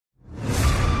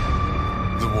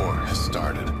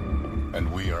started,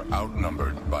 and we are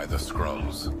outnumbered by the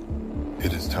Skrulls.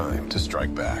 It is time to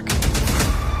strike back.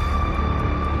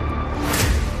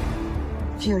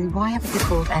 Fury, why haven't you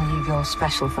called any of your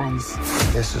special friends?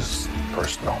 This is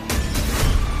personal.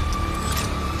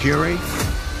 Fury,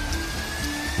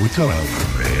 we gotta be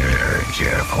very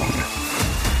careful.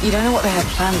 You don't know what they have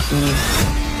planned for you.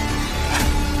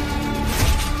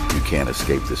 You can't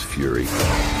escape this Fury.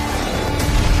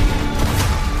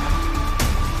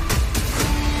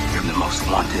 You're the most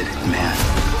wanted man.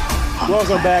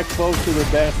 Welcome back, folks, to the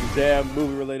best damn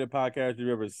movie-related podcast you've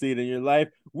ever seen in your life.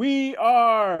 We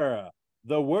are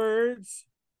the words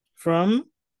from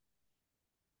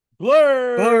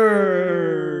Blurs.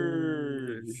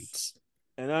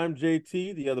 And I'm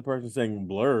JT. The other person saying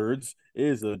Blurs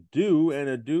is Adu. And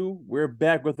Adu, we're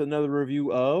back with another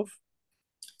review of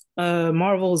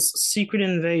Marvel's Secret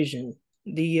Invasion,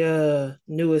 the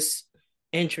newest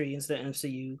entry into the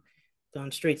MCU, gone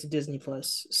straight to Disney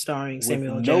Plus, starring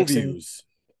Samuel L. Jackson views.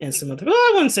 And some other. Well,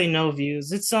 I wouldn't say no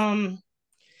views. It's I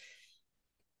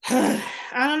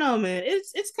don't know, man.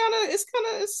 It's kind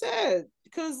of sad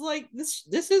because like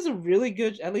this is a really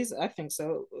good. At least I think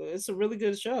so. It's a really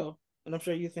good show, and I'm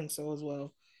sure you think so as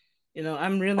well. You know,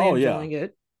 I'm really enjoying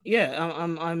it. Yeah,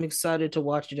 I'm excited to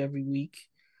watch it every week.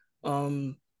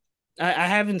 I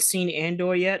haven't seen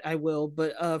Andor yet. I will,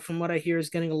 but from what I hear, is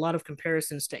getting a lot of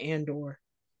comparisons to Andor.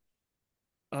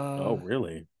 Oh,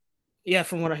 really? Yeah,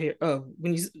 from what I hear. Oh,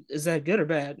 is that good or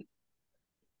bad?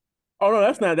 Oh no,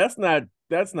 that's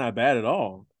not bad at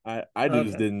all. I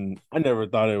just didn't. I never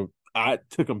thought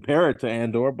to compare it to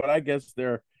Andor, but I guess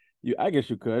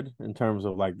you could in terms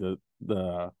of like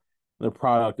the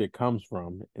product it comes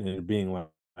from and it being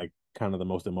like kind of the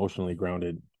most emotionally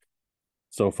grounded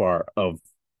so far of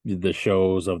the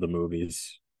shows of the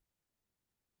movies.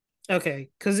 Okay,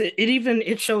 because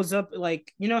it shows up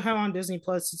like, you know how on Disney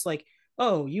Plus it's like,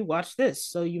 oh, you watch this,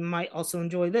 so you might also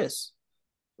enjoy this.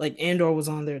 Like Andor was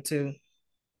on there too.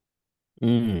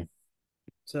 Mm.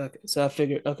 So I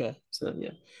figured, okay, so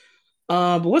yeah.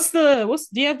 But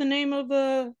do you have the name of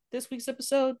this week's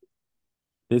episode?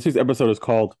 This week's episode is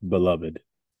called Beloved.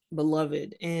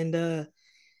 Beloved, and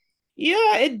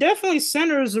yeah, it definitely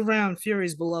centers around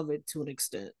Fury's beloved to an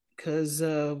extent. Because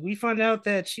we find out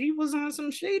that she was on some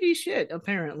shady shit,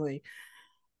 apparently.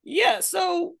 Yeah,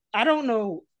 so I don't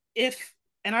know if,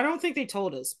 and I don't think they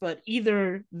told us, but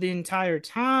either the entire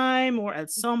time or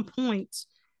at some point,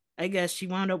 I guess she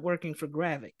wound up working for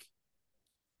Gravik.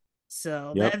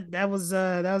 So that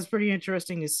was pretty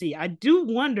interesting to see. I do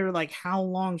wonder like how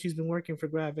long she's been working for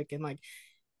Gravik and like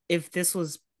if this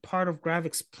was part of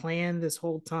Gravik's plan this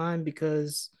whole time,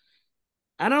 because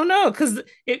I don't know, because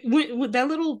it with that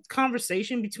little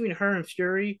conversation between her and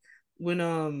Fury when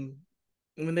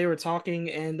they were talking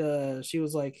and she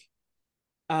was like,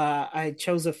 I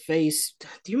chose a face.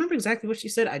 Do you remember exactly what she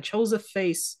said? I chose a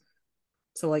face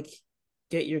to like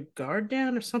get your guard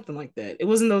down or something like that. It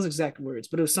wasn't those exact words,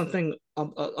 but it was something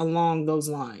along those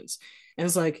lines. And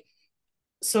it's like,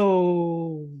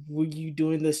 so were you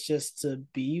doing this just to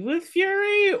be with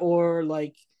Fury, or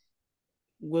like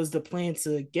was the plan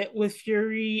to get with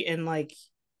Fury, and like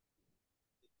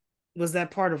was that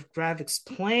part of Gravik's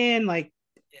plan? Like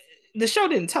the show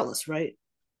didn't tell us, right?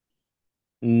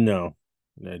 No,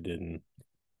 I didn't.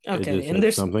 Okay, it just and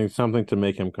there's something to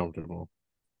make him comfortable.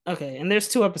 Okay, and there's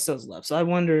 2 episodes left, so I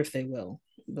wonder if they will.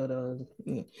 But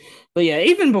yeah,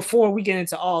 even before we get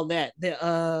into all that,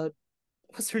 the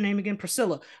what's her name again?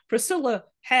 Priscilla. Priscilla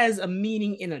has a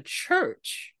meeting in a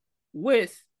church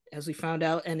with, as we found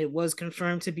out, and it was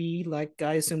confirmed to be like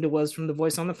I assumed it was from the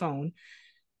voice on the phone.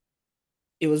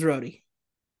 It was Rhodey.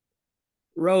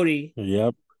 Rhodey.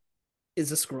 Yep.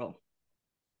 Is a Skrull.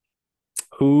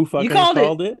 Who fucking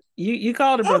called it? You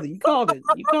called it, brother. You called it.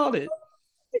 You called it.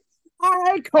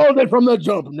 I called it from the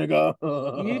jump, nigga.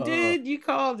 You did. You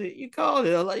called it. You called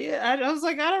it. I was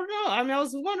like, I don't know. I mean, I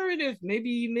was wondering if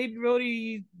maybe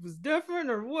Rhodey was different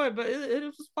or what, but it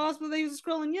was possible that he was a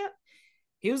Skrull, and yet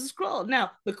he was a Skrull. Now,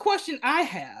 the question I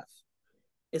have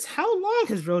is, how long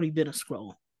has Rhodey been a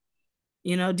Skrull?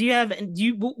 You know, when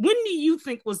do you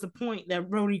think was the point that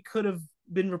Rhodey could have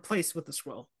been replaced with a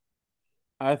Skrull?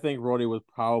 I think Rhodey was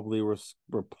probably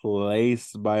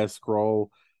replaced by a Skrull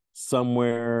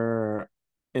somewhere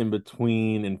in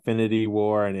between Infinity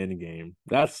War and Endgame.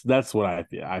 That's what I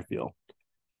feel.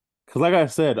 Because like I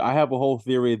said, I have a whole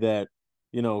theory that,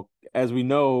 you know, as we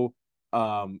know,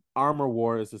 Armor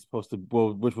Wars is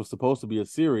which was supposed to be a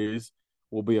series,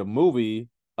 will be a movie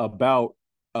about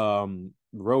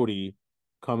Rhodey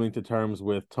coming to terms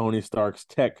with Tony Stark's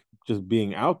tech just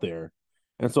being out there.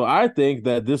 And so I think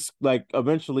that this, like,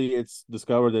 eventually it's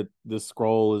discovered that this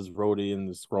scroll is Rhodey and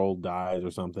the scroll dies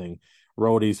or something.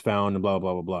 Rhodey's found and blah,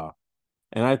 blah, blah, blah.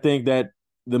 And I think that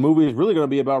the movie is really going to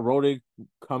be about Rhodey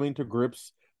coming to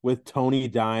grips with Tony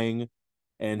dying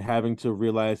and having to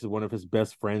realize that one of his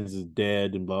best friends is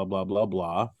dead and blah, blah, blah,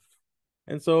 blah.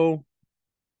 And so,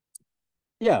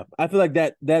 yeah, I feel like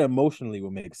that emotionally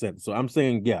will make sense. So I'm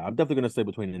saying, yeah, I'm definitely going to say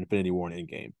between Infinity War and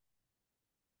Endgame.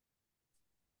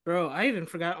 Bro, I even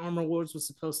forgot Armor Wars was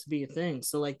supposed to be a thing.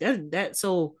 So like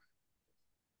so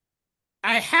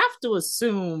I have to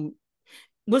assume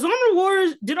was Armor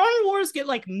Wars did Armor Wars get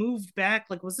like moved back?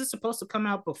 Like was this supposed to come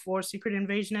out before Secret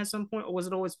Invasion at some point, or was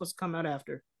it always supposed to come out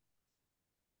after?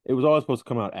 It was always supposed to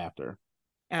come out after.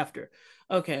 After.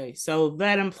 Okay, so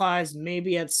that implies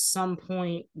maybe at some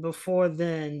point before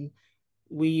then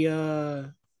we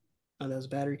oh that was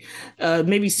battery.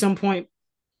 Maybe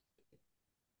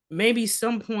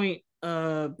some point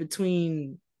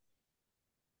between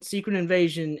Secret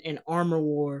Invasion and Armor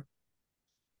War,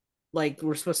 like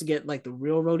we're supposed to get like the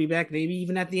real Rhodey back, maybe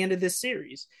even at the end of this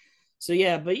series. So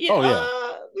yeah, but yeah, Oh yeah.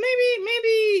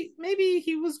 maybe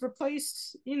he was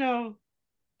replaced,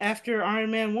 after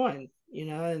Iron Man 1,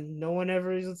 and no one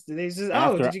ever they just oh,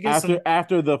 After did you get after some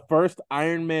after the first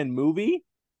Iron Man movie?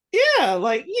 yeah,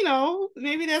 like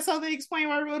maybe that's how they explain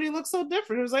why Rhodey looks so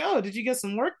different. It was like, oh, did you get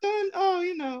some work done?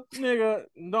 Oh. Nigga,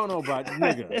 don't know about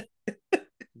nigga.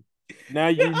 Now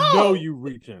Yeah, you know oh, you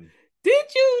reaching. did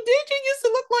you used to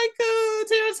look like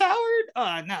Terrence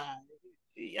Howard? Nah.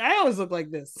 I always look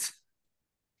like this.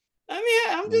 I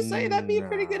mean, I'm just saying that'd be a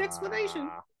pretty good explanation.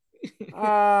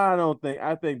 Nah.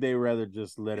 I think they rather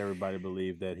just let everybody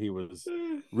believe that he was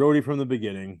Rhodey from the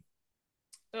beginning.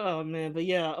 Oh man, but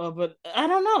yeah, but I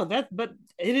don't know but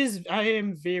it is. I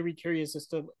am very curious as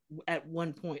to at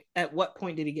what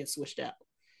point did he get switched out?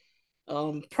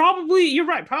 Probably you're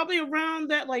right. Probably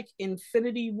around that like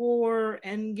Infinity War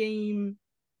Endgame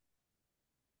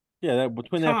Yeah, that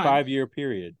between that time. 5 year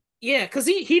period. Yeah, because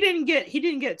he didn't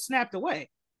get snapped away.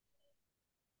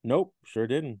 Nope, sure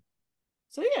didn't.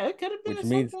 So yeah, it could have been Which at some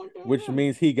means point. which Yeah.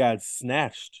 means he got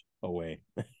snatched away.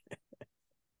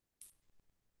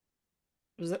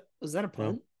 Was that a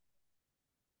No, pun?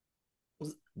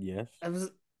 Was yes. I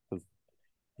was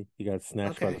 'Cause he got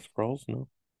snatched by the okay. scrolls. No,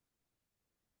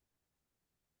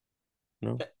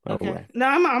 no. Oh Okay. well. No,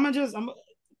 I'm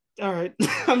all right.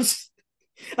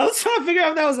 I was trying to figure out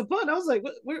if that was a pun. I was like,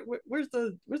 where's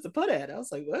the pun at? I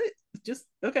was like, what? Just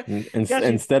okay. Got you.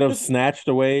 Instead of Listen, snapped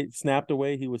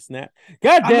away, he was snapped.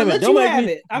 God I'm damn gonna it! let you have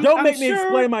it. Don't make me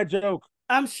explain my joke.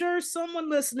 I'm sure someone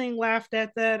listening laughed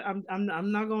at that. I'm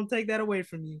not gonna take that away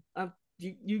from you.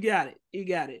 You got it. You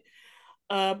got it.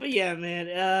 But yeah,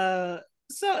 man.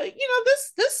 So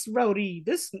this Rhodey,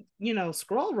 this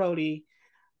Skrull Rhodey,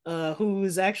 who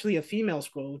is actually a female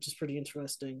Skrull, which is pretty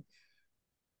interesting.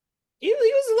 He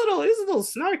was a little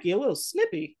snarky, a little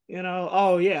snippy.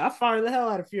 Oh yeah, I fired the hell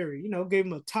out of Fury. Gave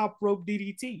him a top rope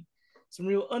DDT, some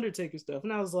real Undertaker stuff,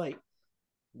 and I was like,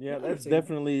 Yeah, that's Undertaker.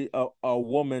 definitely a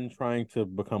woman trying to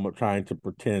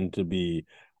pretend to be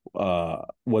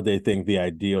what they think the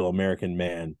ideal American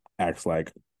man acts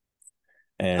like. Oh,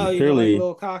 And like a clearly,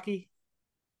 little cocky.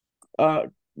 uh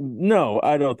no,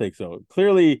 I don't think so.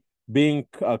 Clearly being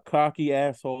a cocky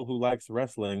asshole who likes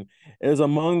wrestling is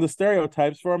among the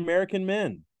stereotypes for American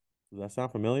men. Does that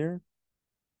sound familiar?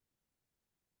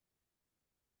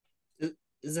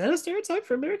 Is that a stereotype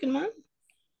for American men?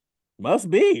 Must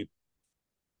be.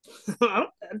 I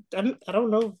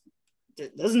don't know.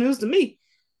 That's news to me.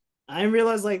 I didn't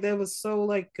realize like that was so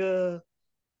like so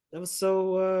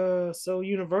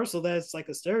universal that it's like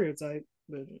a stereotype.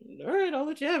 But all right, I'll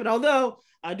let you have it. Although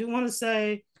I do want to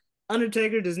say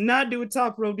Undertaker does not do a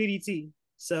top row DDT.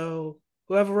 So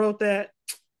whoever wrote that,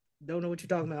 don't know what you're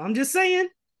talking about. I'm just saying,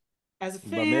 as a But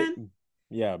fan,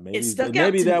 yeah, it stuck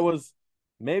out to me. because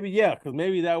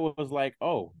maybe that was like,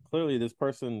 oh, clearly this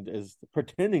person is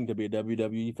pretending to be a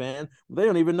WWE fan. They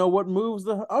don't even know what moves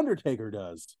the Undertaker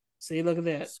does. See, look at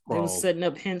that. They was Scrolls. setting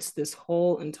up hints this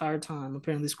whole entire time.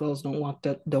 Apparently, Skrulls don't watch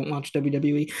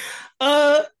WWE.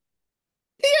 Uh,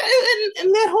 yeah,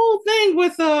 and that whole thing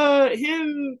with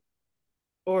him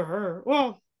or her.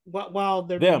 Well, while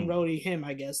they're being Them. roadie, him,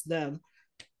 I guess them.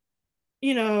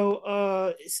 It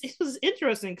was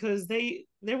interesting because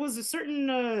there was a certain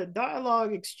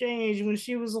dialogue exchange when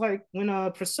she was like when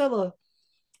Priscilla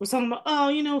was talking about,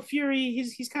 oh, Fury,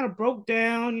 he's kind of broke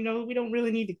down. We don't really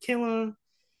need to kill him.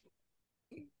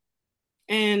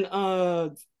 And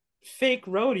fake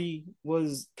Rhodey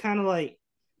was kind of like,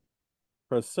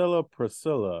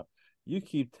 Priscilla, you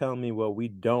keep telling me what we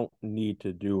don't need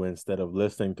to do instead of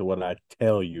listening to what I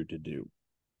tell you to do.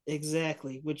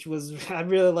 exactly. Which was I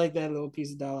really like that little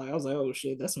piece of dialogue. I was like, oh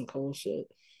shit, that's some cool shit.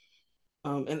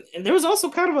 And there was also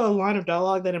kind of a line of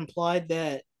dialogue that implied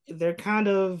that they're kind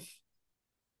of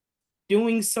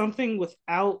doing something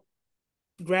without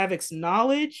Gravik's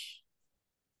knowledge.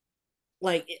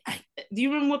 Like, do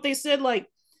you remember what they said? Like,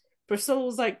 Priscilla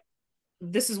was like,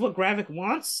 "This is what Gravik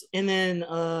wants," and then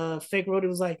Fake Rhodey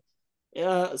was like,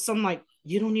 something like,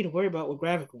 "You don't need to worry about what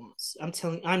Gravik wants. I'm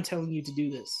telling you to do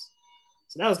this."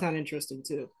 So that was kind of interesting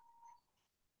too.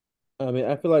 I mean,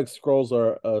 I feel like Skrulls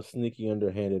are a sneaky,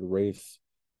 underhanded race,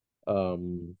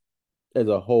 um, as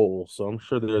a whole. So I'm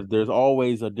sure there's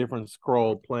always a different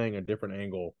Skrull playing a different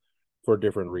angle for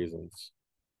different reasons.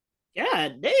 Yeah,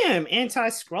 damn,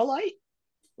 anti-Skrullite.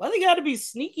 Why they got to be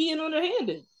sneaky and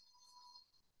underhanded?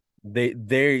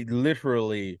 They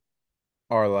literally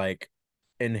are like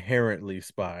inherently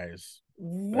spies.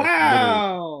 That's literally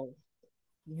Wow,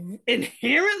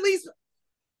 inherently.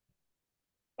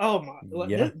 Oh my,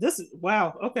 yeah. this is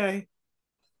wow. Okay,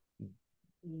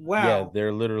 Yeah, wow.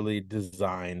 they're literally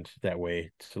designed that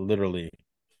way to literally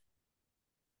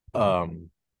um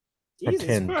Jesus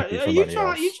pretend to Christ, be are you somebody trying?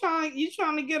 else. You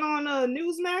trying to get on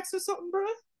Newsmax or something, bro?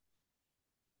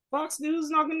 Fox News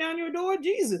knocking down your door?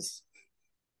 Jesus.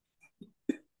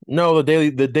 No,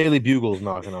 the Daily Bugle's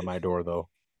knocking on my door though.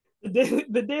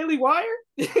 The Daily Wire?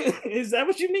 Is that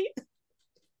what you mean?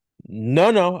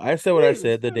 No, no, I said what I Jesus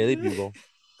said, the Daily Christ. Bugle.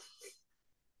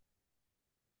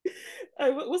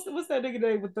 Hey, what's that nigga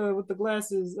name with the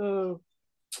glasses?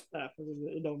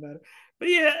 It don't matter. But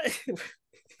yeah,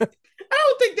 I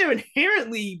don't think they're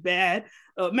inherently bad.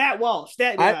 Matt Walsh,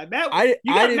 that I guy. Matt,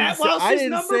 you I got didn't Matt say I Walsh's didn't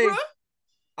number, bro? say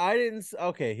I didn't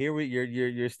okay, here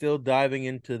you're still diving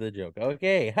into the joke.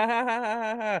 Okay. Ha ha ha ha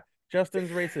ha. Ha. Justin's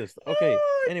racist. Okay.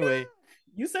 Oh, no. Anyway,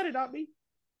 You said it, not me.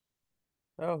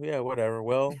 oh yeah, whatever.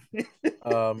 Well,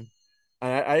 um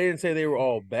I didn't say they were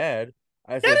all bad.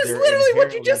 I That said is they're literally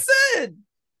what you inherently just said.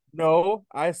 no,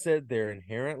 I said they're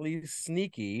inherently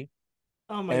sneaky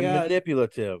Oh my and god.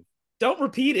 manipulative. Don't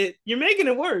repeat it. You're making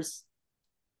it worse.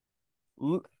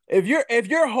 If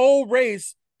your whole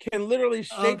race can literally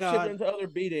Oh shapeshift god. into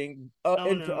Oh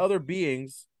into no. other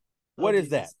beings, Oh what is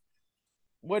that? Jesus.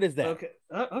 What is that? Okay.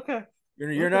 Okay.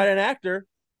 You're Okay. not an actor.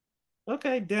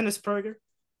 Okay. Dennis Perger.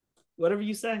 Whatever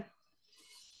you say.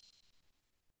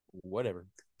 Whatever.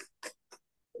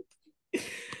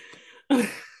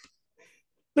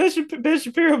 Ben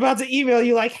Shapiro about to email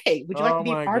you like, hey, would you like to Oh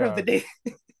be a my part of the god. day?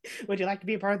 Would you like to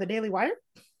be a part of the Daily Wire?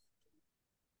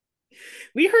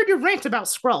 We heard your rant about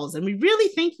Skrulls, and we really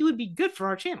think you would be good for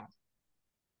our channel.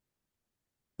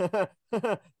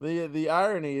 The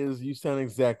irony is you sound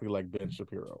exactly like Ben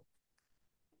Shapiro.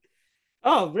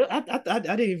 Oh, really? I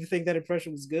didn't even think that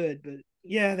impression was good, but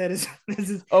yeah, that is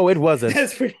Oh, it wasn't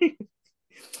that's pretty.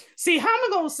 See, how am I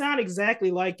gonna sound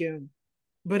exactly like him,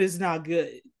 but it's not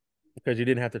good? because you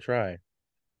didn't have to try.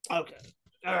 Okay,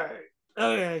 all right,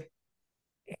 okay.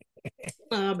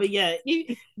 But yeah,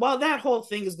 while that whole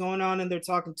thing is going on and they're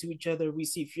talking to each other, we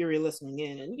see Fury listening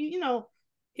in, and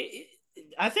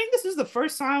I think this is the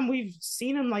first time we've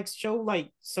seen him like show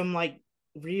like some like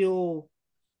real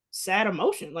sad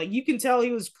emotion. Like you can tell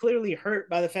he was clearly hurt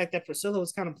by the fact that Priscilla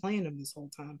was kind of playing him this whole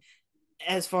time.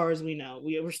 As far as we know,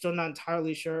 we're still not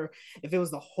entirely sure if it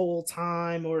was the whole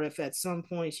time or if at some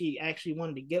point she actually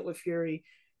wanted to get with Fury.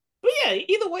 But yeah,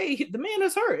 either way, the man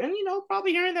is hurt, and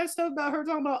probably hearing that stuff about her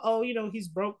talking about, oh, he's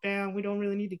broke down. We don't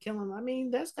really need to kill him. I mean,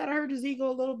 that's gotta hurt his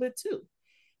ego a little bit too,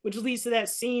 which leads to that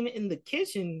scene in the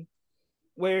kitchen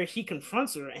where he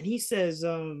confronts her and he says,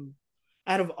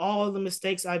 "Out of all the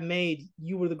mistakes I've made,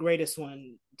 you were the greatest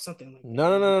one." Something like that. No,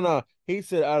 no, no, no, no. He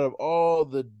said, out of all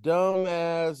the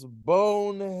dumbass,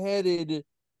 boneheaded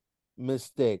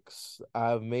mistakes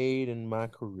I've made in my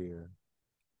career,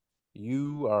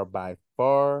 you are by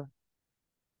far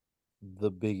the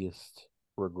biggest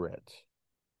regret.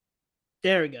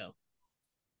 There we go.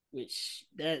 Which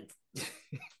that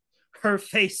her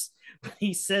face when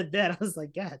he said that, I was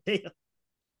like, God damn.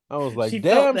 I was She like,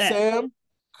 felt damn, that. Sam,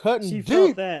 She cutting felt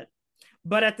deep. that.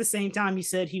 But at the same time, he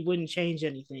said he wouldn't change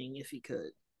anything if he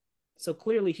could. So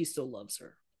clearly he still loves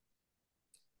her.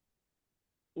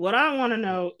 What I want to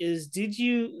know is, did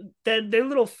you that their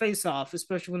little face off,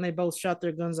 especially when they both shot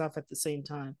their guns off at the same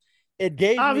time? It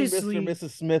gave me Mr. and Obviously,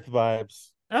 Mrs. Smith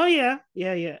vibes. oh yeah,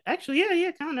 yeah, yeah. Actually, yeah,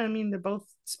 yeah, kind of. I mean, they're both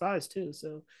spies too.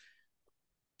 So,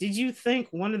 did you think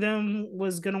one of them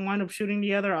was gonna wind up shooting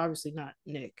the other? Obviously, not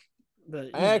Nick, but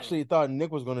I actually thought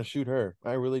Nick was going to shoot her.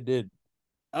 I really did.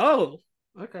 Oh,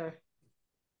 okay.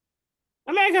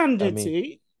 I mean, I kind of I did mean,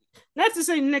 too. Not to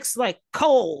say Nick's like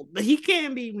cold, but he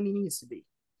can be when he needs to be.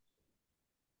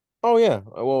 Oh yeah,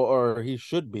 well, or he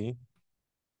should be.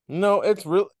 No, it's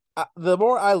real. The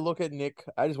more I look at Nick,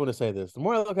 I just want to say this. The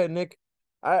more I look at Nick,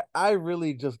 I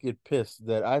really just get pissed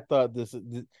that I thought this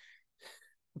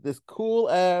cool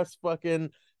ass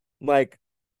fucking like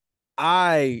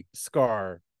eye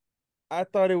scar. I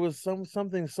thought it was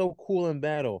something so cool in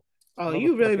battle. Oh,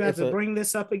 you really Motherfucker, about it's to a bring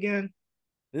this up again?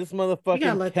 this You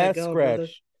gotta motherfucking let that cat go, brother.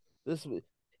 scratch. This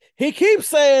he keeps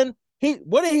saying he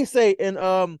what did he say in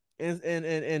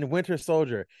Winter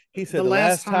Soldier? He The said the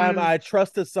last last time time, I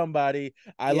trusted somebody,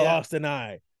 I yeah, lost an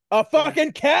eye. A yeah.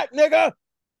 fucking cat, nigga.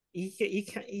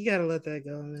 You gotta let that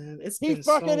go, man. It's He been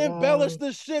so fucking embellished long.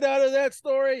 the shit out of that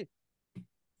story.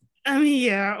 I mean,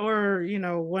 yeah, or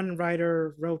one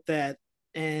writer wrote that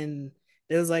and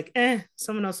it was like,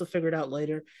 someone else will figure it out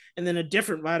later. And then a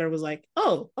different writer was like,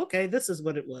 oh, okay, this is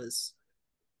what it was,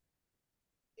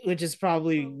 which is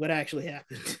probably what actually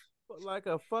happened. But like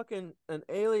a fucking an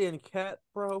alien cat,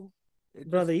 bro. It just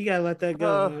Brother, you gotta let that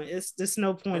go, uh man. It's There's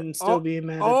no point in still all being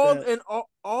mad at all that. and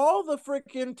all the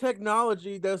freaking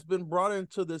technology that's been brought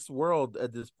into this world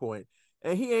at this point,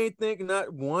 and he ain't think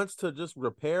not once to just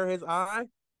repair his eye.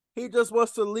 He just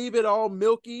wants to leave it all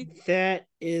milky. That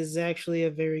is actually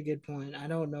a very good point. I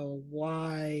don't know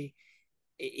why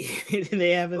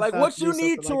they haven't Like thought what to do you something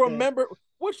need to like that. remember,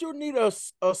 what you need a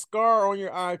scar on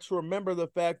your eye to remember the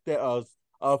fact that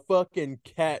a fucking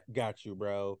cat got you,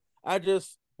 bro. I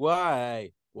just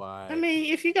I why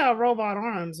mean, if you got robot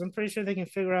arms, I'm pretty sure they can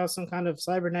figure out some kind of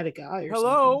cybernetic eye or something.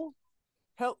 hello.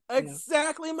 Hell, You know,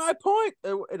 exactly my point.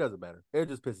 It doesn't matter. It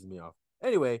just pisses me off.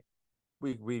 Anyway,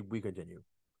 we continue.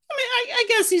 I mean, I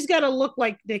guess he's got to look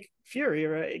like Nick Fury,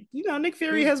 right? Nick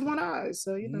Fury He's has one eye,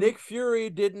 so Nick Fury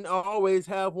didn't always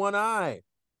have one eye.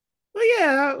 Well,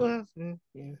 yeah, well,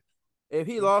 yeah. If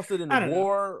he lost it in I a don't know.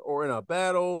 war or in a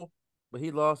battle, but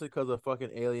he lost it because a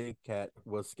fucking alien cat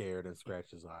was scared and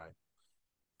scratched his eye.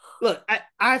 Look,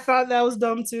 I thought that was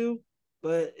dumb too,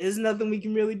 but there's nothing we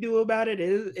can really do about it. It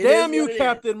is Damn what you, it is.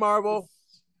 Captain Marvel.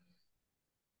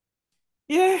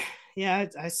 Yeah, yeah.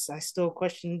 I still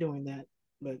question doing that,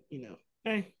 but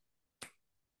hey.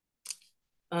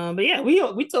 But yeah,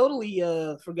 we totally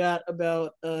forgot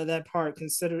about that part.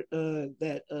 Consider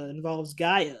that involves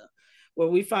Gaia, where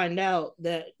we find out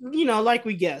that like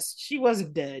we guessed, she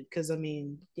wasn't dead because I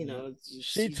mean, She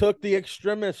she. took the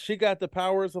extremist. She got the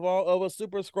powers of all of a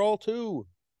super scroll too.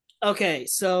 Okay,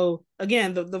 so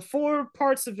again, the four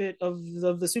parts of it of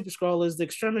the Super Scroll is the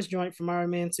extremist joint from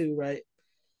Iron Man 2, right?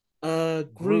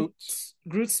 Groot, Groot.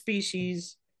 Groot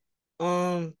species,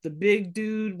 the big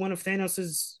dude, one of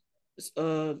Thanos's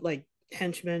like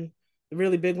henchmen, the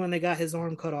really big one that got his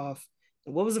arm cut off.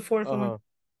 And what was the fourth one?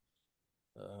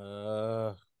 Uh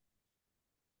huh.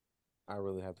 I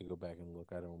really have to go back and look.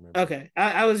 I don't remember. Okay,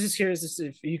 I was just curious to see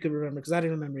if you could remember because I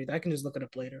didn't remember either. I can just look it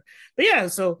up later. But yeah,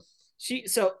 so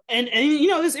and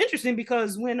it's interesting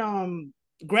because when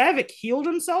Gravik healed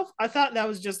himself, I thought that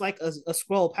was just like a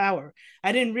scroll power.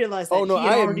 I didn't realize Oh that no, he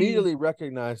had I already immediately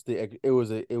recognized it was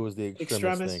the extremist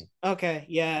extremis. thing. Okay,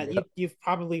 yeah, Yep. you've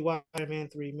probably watched Iron Man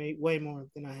 3 way more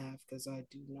than I have because I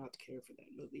do not care for that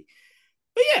movie.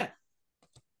 But yeah,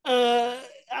 uh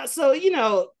so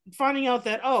finding out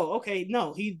that, oh, okay,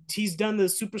 no, he's done the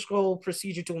super scroll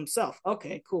procedure to himself.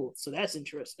 Okay, cool, so that's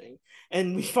interesting.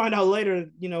 And we find out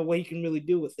later what he can really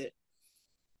do with it.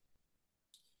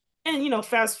 And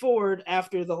fast forward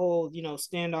after the whole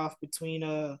standoff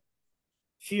between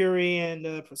Fury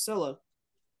and Priscilla.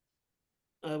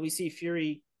 We see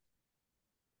Fury.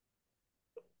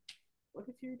 What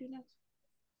did Fury do next?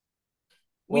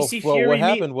 We see What Fury meet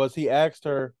happened was he asked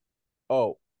her,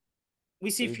 "Oh, we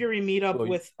see Fury meet up well,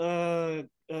 with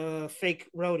fake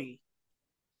Rhodey.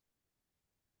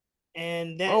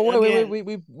 And that oh wait,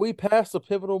 again, we passed a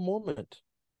pivotal moment.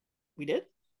 we did.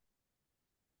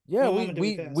 Yeah, What moment did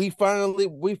we pass?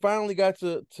 we finally got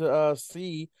to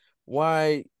see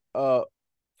why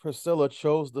Priscilla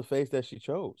chose the face that she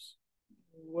chose.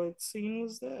 What scene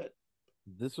was that?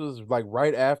 This was like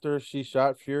right after she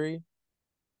shot Fury,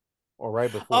 or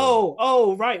right before.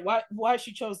 Oh, right. Why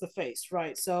she chose the face?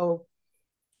 Right. So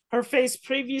her face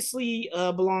previously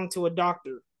belonged to a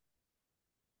doctor.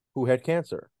 Who had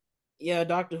cancer, Yeah, a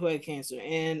doctor who had cancer,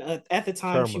 and at the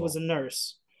time she was terminal. a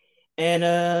nurse. And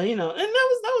and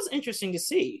that was interesting to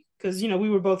see because we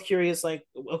were both curious, like,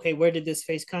 okay, where did this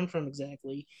face come from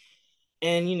exactly?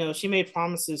 And she made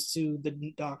promises to the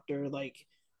doctor, like,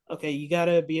 okay, you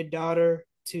gotta be a daughter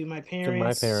to my To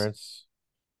my parents. parents.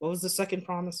 What was the second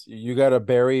promise? You gotta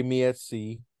bury me at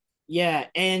sea, Yeah,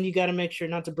 and you gotta make sure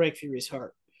not to break Fury's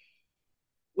heart,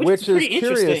 which is which pretty is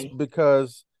curious interesting.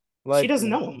 because She like doesn't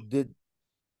know him. did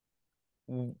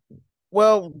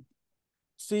well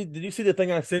See, did you see the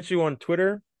thing I sent you on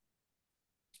Twitter?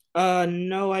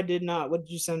 No, I did not. What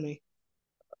did you send me?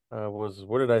 Was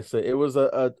what did I say? It was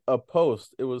a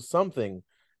post. It was something.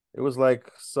 It was like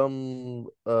some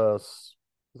it's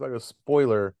like a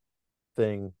spoiler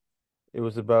thing. It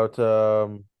was about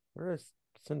where did I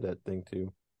send that thing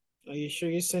to? Are you sure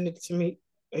you sent it to me?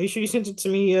 Are you sure you sent it to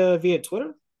me via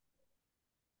Twitter?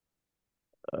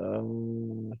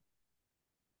 Um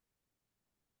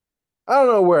I don't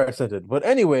know where I sent it, but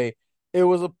anyway, it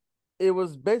was a it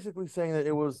was basically saying that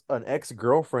it was an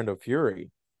ex-girlfriend of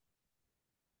Fury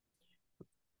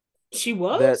She that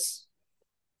was?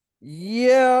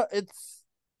 yeah, it's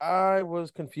I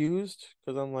was confused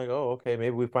because I'm like, oh, okay,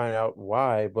 maybe we find out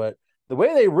why, but the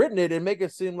way they written it, it make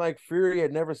it seem like Fury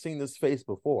had never seen this face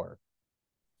before.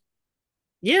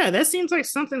 Yeah, that seems like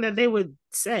something that they would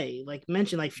say, like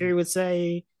mention, like Fury would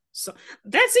say. So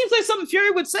that seems like something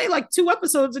Fury would say like 2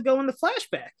 episodes ago in the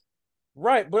flashback.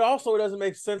 Right, but also it doesn't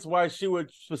make sense why she would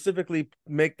specifically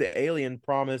make the alien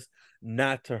promise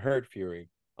not to hurt Fury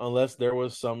unless there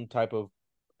was some type of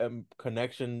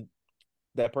connection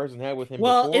that person had with him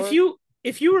Well, before.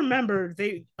 if you remember,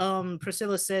 they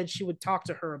Priscilla said she would talk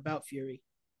to her about Fury.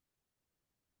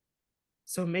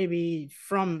 So maybe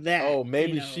from that, Oh,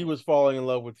 maybe she was falling in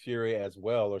love with Fury as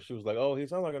well, or she was like, "Oh, he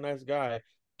sounds like a nice guy.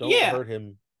 Don't yeah, hurt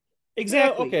him." Yeah,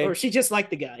 exactly. Or okay, she just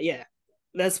liked the guy. Yeah,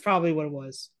 that's probably what it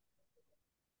was.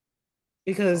 all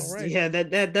Because right. yeah,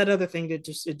 that other thing that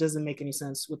just it doesn't make any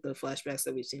sense with the flashbacks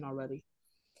that we've seen already.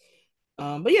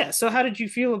 But yeah, so how did you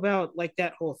feel about like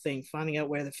that whole thing? Finding out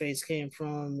where the face came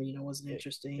from, was it It, it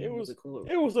interesting? Was was it cool?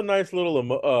 it was a nice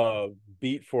little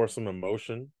beat for some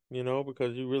emotion,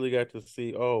 because you really got to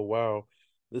see, oh wow,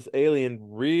 this alien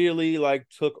really like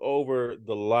took over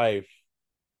the life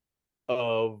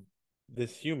of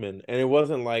this human, and it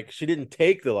wasn't like she didn't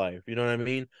take the life, you know what I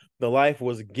mean? The life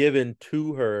was given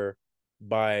to her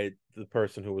by the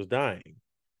person who was dying.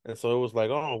 And so it was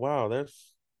like, oh wow,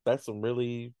 that's some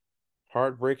really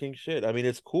heartbreaking shit. I mean,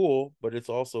 it's cool, but it's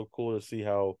also cool to see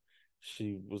how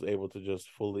she was able to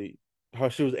fully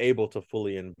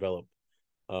envelop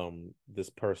this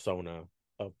persona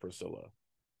of Priscilla.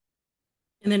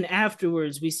 And then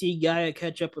afterwards, we see Gaia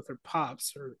catch up with her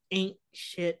pops, her ain't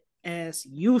shit ass,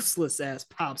 useless ass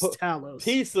pops, Talos.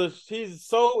 He's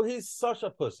such a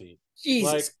pussy.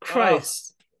 Jesus Like,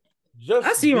 Christ.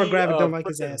 I just see why be Gravik a don't like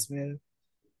his freaking. ass, man.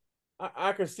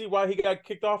 I can see why he got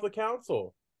kicked off the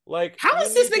council. Like, How you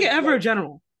is this need nigga to ever a like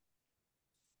general?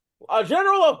 a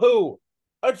general of who?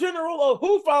 A general of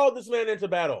who followed this man into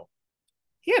battle?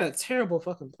 He had a terrible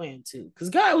fucking plan too. Because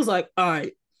Guy was like, all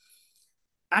right,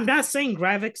 I'm not saying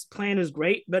Gravik's plan is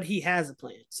great, but he has a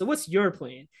plan. So what's your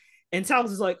plan? And Talos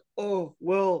is like, oh,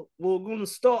 well, we're gonna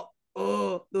stop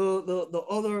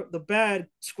the bad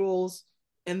scrolls,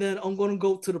 and then I'm gonna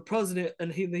go to the president,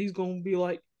 and he's gonna be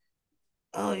like,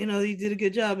 oh, he did a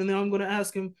good job. And then I'm gonna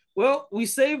ask him, well, we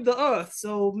saved the earth,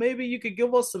 so maybe you could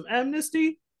give us some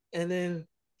amnesty, and then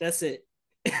that's it.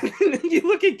 And then you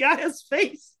look at Gaia's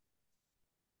face.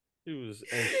 She Like,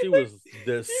 was Jesus,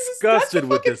 that's your disgusted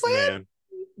with fucking this plan? man.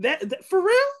 That for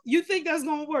real? You think that's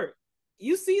gonna work?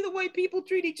 You see the way people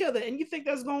treat each other, and you think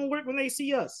that's gonna work when they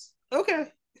see us? Okay.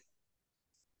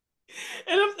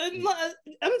 And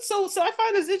so I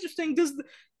find this interesting.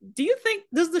 Do you think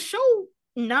does the show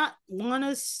not want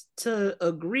us to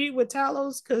agree with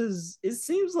Talos? Because it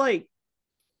seems like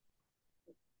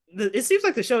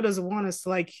the show doesn't want us to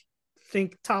like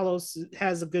think Talos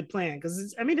has a good plan.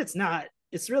 Because I mean, it's not.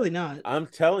 It's really not. I'm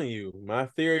telling you, my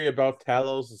theory about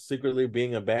Talos secretly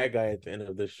being a bad guy at the end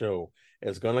of this show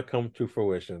is gonna come to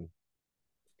fruition.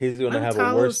 He's Why gonna would have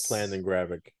a worse plan Talos? than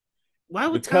Gravik. Why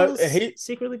would Because Talos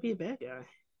secretly be a bad guy?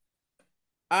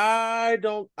 I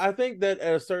think that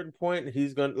at a certain point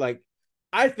he's gonna like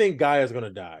I think Gaia's gonna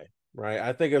die, right?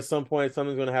 I think at some point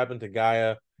something's gonna happen to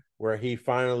Gaia where he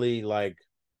finally like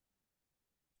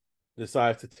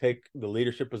decides to take the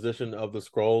leadership position of the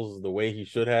Skrulls the way he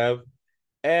should have,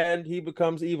 and he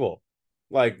becomes evil.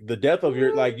 Like the death of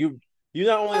your like you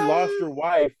not only lost Um, your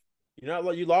wife,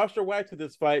 you lost your wife to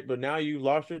this fight, but now you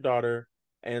lost your daughter,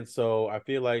 and so I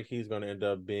feel like he's gonna end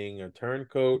up being a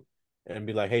turncoat and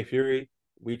be like, "Hey Fury,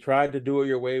 we tried to do it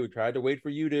your way. We tried to wait for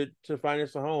you to find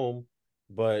us a home,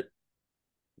 but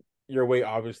your way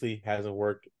obviously hasn't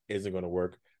worked, isn't going to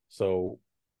work. So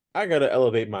I got to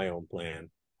elevate my own plan.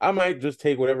 I might just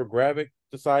take whatever Gravik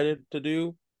decided to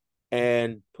do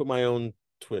and put my own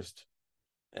twist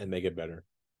and make it better.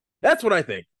 That's what I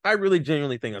think. I really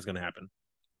genuinely think that's going to happen.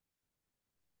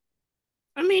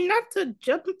 I mean, not to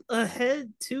jump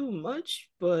ahead too much,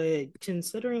 but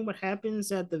considering what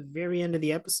happens at the very end of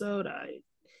the episode,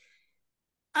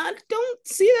 I don't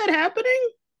see that happening.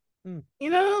 Hmm.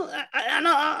 I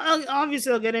know.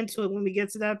 Obviously, I'll get into it when we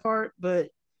get to that part, but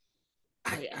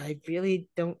I really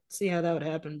don't see how that would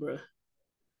happen, bro.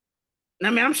 I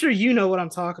mean, I'm sure you know what I'm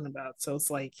talking about. So it's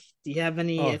like, do you have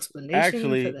any Oh, explanation for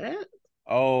actually, that?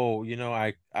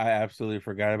 I absolutely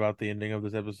forgot about the ending of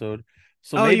this episode.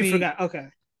 So Oh, you maybe forgot. Okay.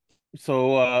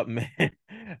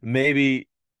 maybe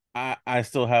I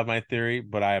still have my theory,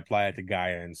 but I apply it to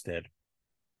Gaia instead.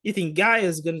 You think Gaia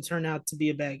is going to turn out to be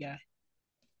a bad guy?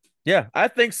 Yeah, I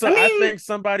think I so. I mean, think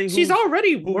somebody she's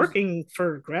already who's working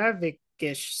for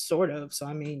Gravik-ish, sort of. So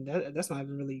I mean, that's not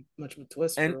even really much of a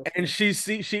twist for real. For and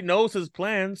real. she knows his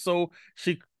plan, so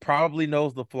she probably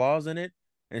knows the flaws in it,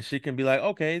 and she can be like,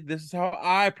 okay, this is how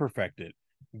I perfect it.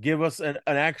 Give us an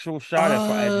actual shot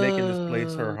at making this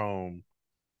place her Oh, home.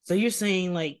 so you're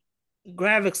saying like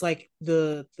Gravik's like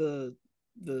the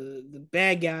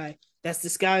bad guy that's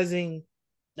disguising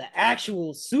the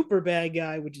actual super bad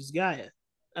guy, which is Gaia.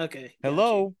 Okay, got you.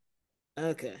 Hello,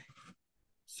 Okay.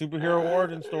 superhero I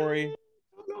origin story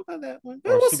don't know about that one, but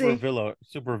or we'll see.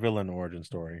 super villain origin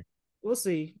story. We'll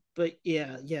see. But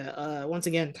yeah, yeah. Once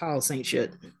again, Kyle Saint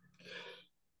shit.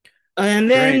 And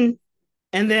Great.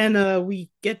 then we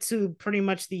get to pretty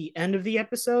much the end of the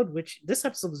episode, which this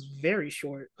episode was very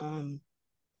short.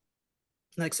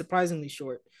 Like surprisingly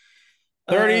short.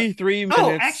 Uh 33 oh,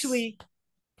 minutes.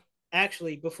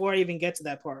 actually, before I even get to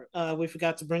that part, we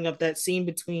forgot to bring up that scene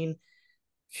between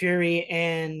Fury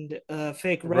and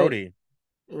fake Rhodey.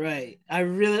 Rhodey.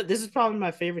 Right. This is probably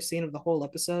my favorite scene of the whole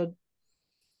episode.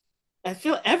 I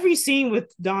feel every scene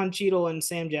with Don Cheadle and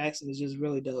Sam Jackson is just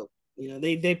really dope.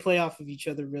 They play off of each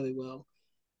other really well.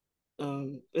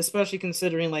 Especially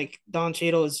considering like Don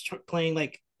Cheadle is playing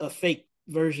like a fake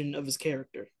version of his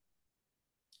character.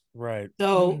 Right.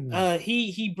 So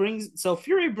he brings so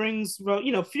Fury brings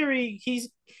Fury, he's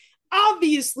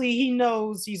obviously he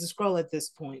knows he's a Skrull at this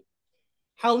point.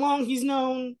 How long he's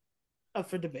known, up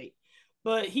for debate.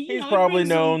 But he He's he probably brings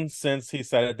him. known since he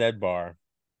sat at that bar.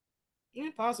 Yeah,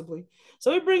 possibly.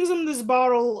 So he brings him this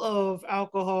bottle of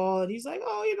alcohol, and he's like,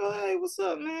 "Oh, hey, what's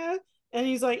up, man?" And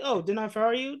he's like, "Oh, didn't I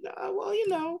fire you? Nah,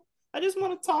 well, I just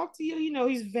want to talk to you.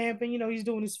 He's vamping. He's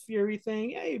doing his fury thing.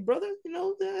 Hey, brother,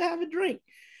 have a drink."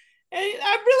 And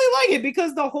I really like it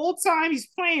because the whole time he's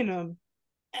playing him.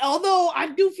 Although I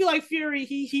do feel like Fury,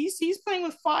 he's playing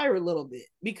with fire a little bit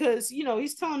because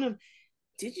he's telling him,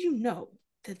 "Did you know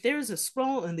that there is a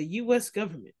Skrull in the U.S.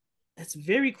 government that's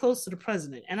very close to the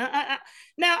president?" And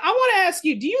now I want to ask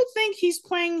you: do you think he's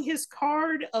playing his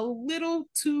card a little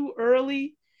too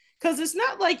early? Because it's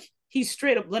not like he's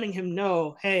straight up letting him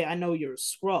know, "Hey, I know you're a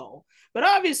Skrull." But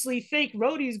obviously, fake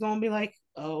Rhodey's gonna be like,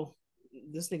 "Oh,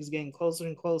 this nigga's getting closer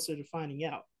and closer to finding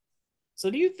out." So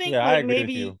do you think Yeah, I like agree with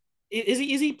maybe you.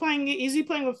 is he playing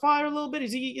with fire a little bit?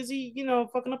 Is he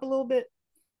fucking up a little bit?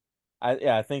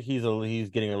 I think he's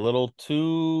getting a little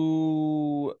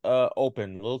too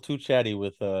open, a little too chatty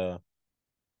with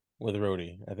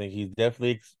Rhodey. I think he's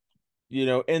definitely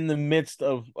in the midst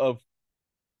of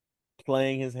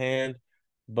playing his hand,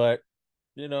 but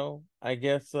I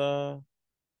guess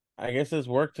it's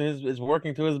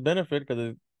working to his benefit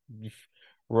because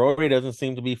Rory doesn't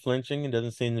seem to be flinching and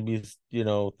doesn't seem to be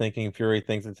thinking Fury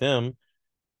thinks it's him.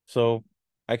 So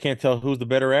I can't tell who's the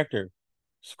better actor,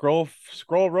 Scroll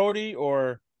Rhodey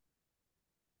or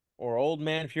Old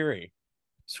Man Fury.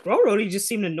 Skrull Road, he just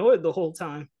seemed annoyed the whole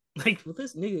time. Like, will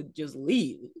this nigga just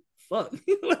leave? Fuck.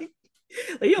 like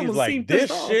he He's almost like, seemed pissed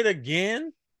this off. shit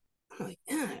again. I'm like,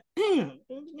 damn,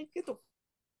 get the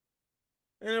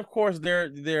And of course,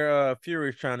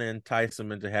 Fury's trying to entice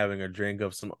him into having a drink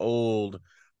of some old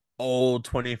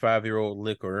 25-year-old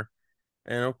liquor.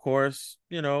 And of course,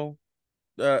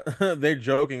 they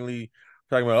jokingly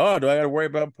talking about, oh, do I got to worry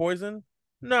about poison?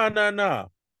 No, no,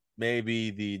 no.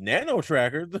 Maybe the nano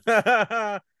trackers.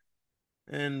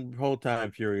 And the whole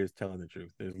time, Fury is telling the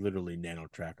truth. There's literally nano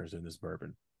trackers in this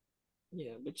bourbon.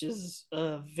 yeah, which is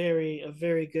a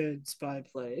very good spy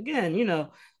play. Again,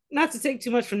 not to take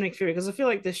too much from Nick Fury because I feel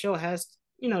like the show has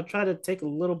try to take a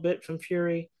little bit from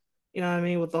Fury. You know what I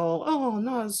mean? With the whole, oh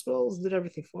no, the Skrulls did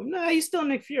everything for him. No, he's still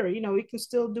Nick Fury. He can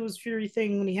still do his Fury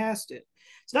thing when he has to.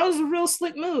 So that was a real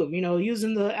slick move.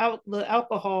 Using the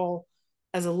alcohol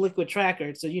as a liquid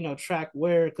tracker to track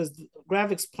where because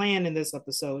Gravik's plan in this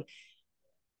episode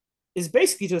is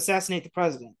basically to assassinate the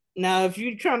president. Now, if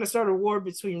you're trying to start a war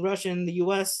between Russia and the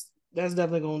U.S., that's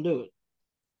definitely going to do it.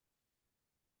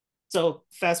 So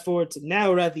fast forward to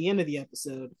now, we're at the end of the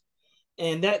episode,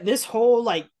 and that this whole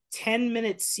like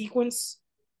 10-minute sequence,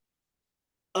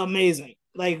 amazing,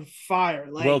 like fire,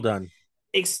 Well like done.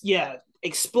 yeah,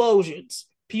 explosions,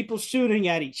 people shooting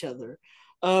at each other,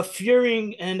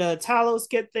 Fury and Talos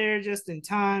get there just in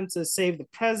time to save the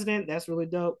president. That's really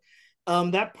dope.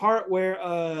 That part where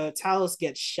Talos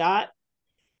gets shot,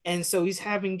 and so he's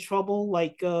having trouble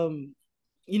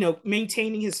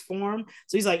maintaining his form.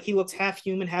 So he's like, he looks half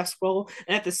human, half Skrull,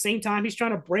 and at the same time, he's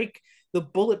trying to break the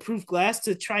bulletproof glass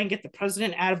to try and get the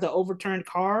president out of the overturned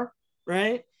car,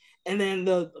 right? And then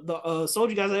the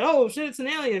soldier guy's like, "Oh shit, it's an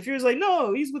alien." And Fury's like,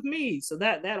 "No, he's with me." So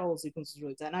that whole sequence is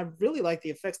really tight, and I really like the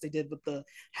effects they did with the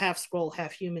half Skrull,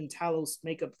 half human Talos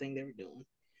makeup thing they were doing.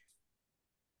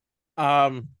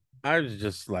 Um, I was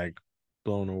just like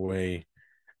blown away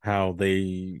how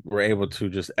they were able to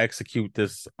just execute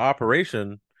this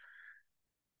operation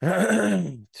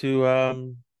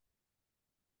to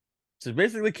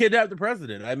basically kidnap the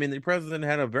president. I mean, the president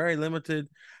had a very limited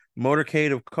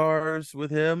motorcade of cars with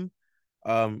him.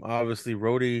 Obviously,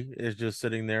 Rhodey is just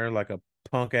sitting there like a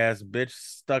punk ass bitch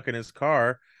stuck in his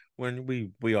car when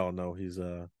we all know he's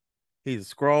a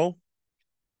Skrull.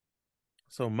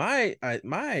 So my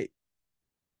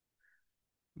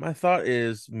thought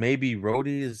is maybe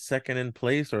Rhodey is second in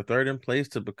place or third in place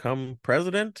to become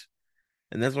president,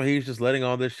 and that's why he's just letting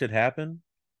all this shit happen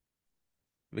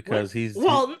What? because he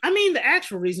Well, I mean, the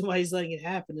actual reason why he's letting it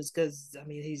happen is because I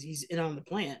mean he's in on the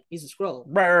plant. He's a Skrull.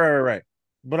 right.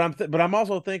 But I'm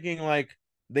also thinking like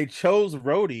they chose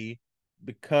Rhodey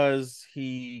because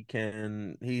he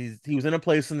was in a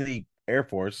place in the Air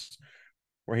Force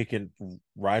where he can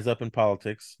rise up in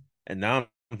politics, and now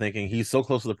I'm thinking he's so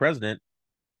close to the president,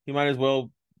 he might as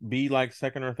well be like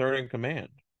second or third in command.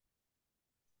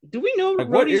 Do we know what Like,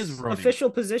 what is Rhodey's Rhodey? official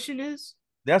position is?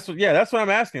 That's what I'm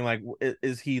asking. Like,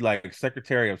 is he like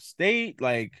Secretary of State?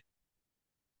 Like,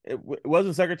 it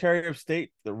wasn't Secretary of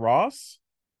State the Ross,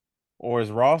 or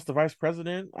is Ross the Vice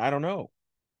President? I don't know.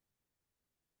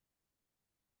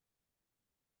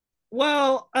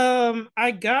 Well,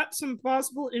 I got some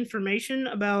possible information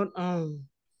about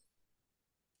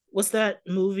what's that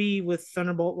movie with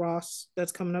Thunderbolt Ross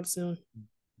that's coming up soon?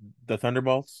 The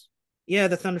Thunderbolts. Yeah,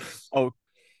 the Thunder. Oh,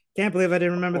 Can't believe I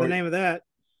didn't remember the or name of that.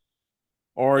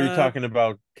 or are you Uh, talking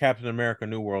about Captain America: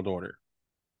 New World Order?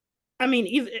 I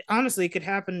mean, honestly, it could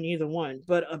happen in either one.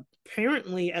 But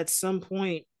apparently, at some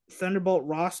point, Thunderbolt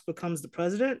Ross becomes the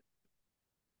president.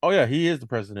 Oh yeah, he is the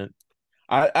president.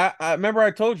 I remember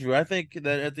I told you. I think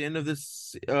that at the end of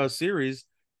this series,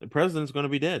 the president's going to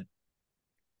be dead.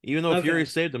 Even though Fury Okay,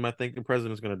 saved him, I think the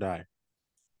president's going to die.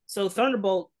 so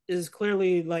Thunderbolt is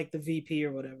clearly like the VP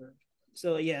or whatever.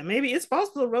 So yeah, maybe it's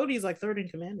possible Rhodey's like third in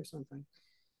command or something.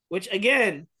 Which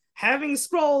again, having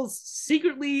Skrulls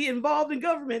secretly involved in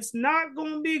government's not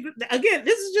going to be again.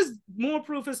 This is just more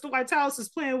proof as to why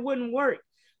Talos' plan wouldn't work.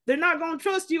 They're not going to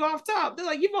trust you off top. They're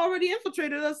like, you've already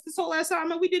infiltrated us this whole last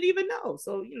time, and we didn't even know.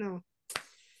 So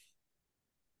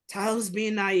Talos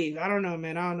being naive. I don't know,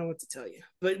 man. I don't know what to tell you.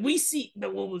 But we see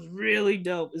that what was really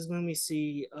dope is when we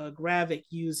see Gravik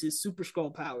use his Super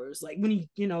Skrull powers. Like when he,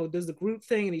 does the group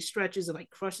thing and he stretches and like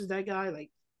crushes that guy.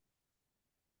 Like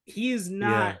he is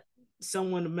not Yeah.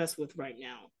 someone to mess with right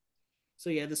now. So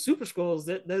yeah, the Super Skrulls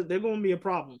they're going to be a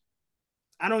problem.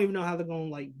 I don't even know how they're going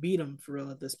to like beat them for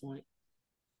real at this point.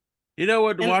 You know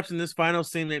what? And Watching this final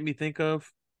scene made me think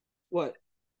of what?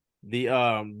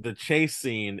 the chase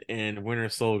scene in Winter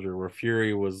Soldier, where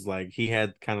Fury was like he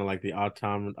had kind of like the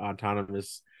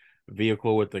autonomous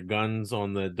vehicle with the guns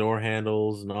on the door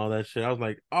handles and all that shit. I was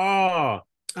like, oh,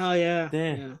 Oh yeah,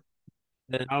 damn.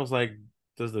 yeah. And I was like,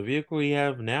 does the vehicle we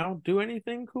have now do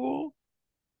anything cool?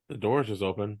 The doors just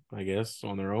open, I guess,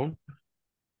 on their own.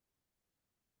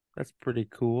 That's pretty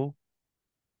cool.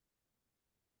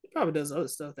 He probably does other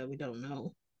stuff that we don't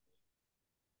know.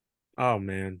 Oh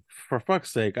man, for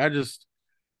fuck's sake, I just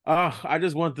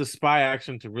want the spy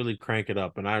action to really crank it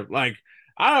up. And I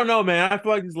don't know, man. I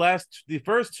feel like the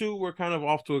first two were kind of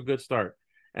off to a good start,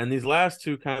 and these last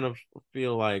two kind of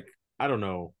feel like I don't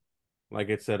know, like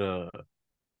it's at a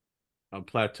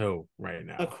plateau right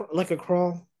now. Like a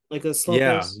crawl, like a slow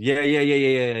Yeah, pace.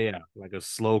 like a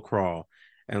slow crawl,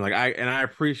 and I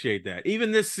appreciate that.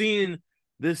 Even this scene,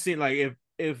 like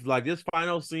if like this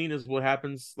final scene is what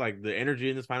happens, like the energy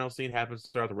in this final scene happens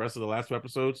throughout the rest of the last two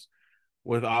episodes,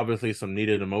 with obviously some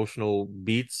needed emotional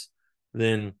beats,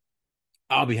 then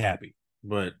I'll be happy.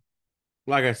 But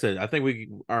like I said, I think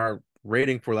our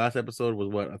rating for last episode was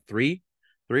what, a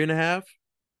 3.5.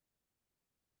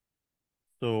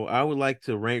 So I would like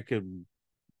to rank it,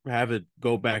 have it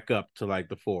go back up to like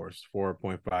the fours,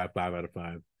 4.5, 5 out of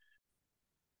 5.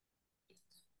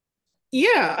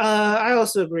 Yeah, I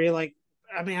also agree. Like,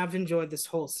 I mean, I've enjoyed this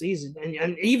whole season,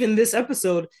 and even this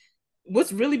episode.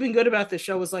 what's really been good about this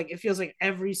show is like it feels like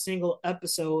every single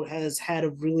episode has had a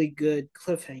really good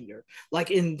cliffhanger.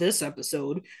 Like in this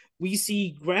episode, we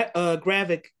see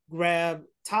Gravik grab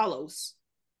Talos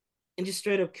and just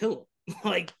straight up kill him.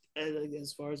 Like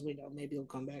as far as we know, maybe he'll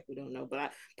come back. We don't know.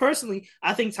 But personally,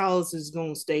 I think Talos is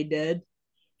going to stay dead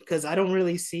because I don't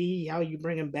really see how you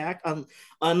bring him back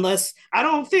unless I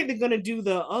don't think they're gonna do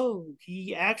the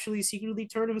he actually secretly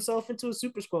turned himself into a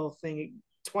Super Skrull thing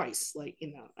twice. Like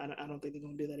I don't think they're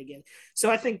gonna do that again. So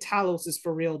I think Talos is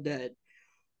for real dead.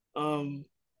 Um,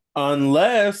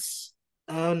 Unless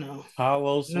oh no,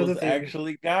 Talos another was theory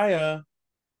actually Gaia.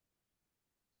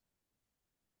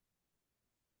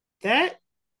 that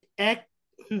act.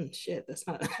 Shit, that's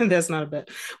not that's not a bet.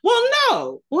 Well,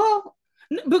 no, well,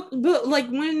 but like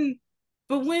when,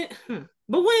 but when,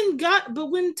 but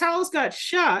when Talos got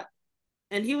shot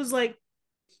and he was like,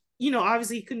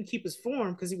 obviously he couldn't keep his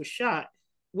form because he was shot.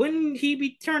 Wouldn't he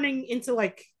be turning into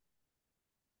like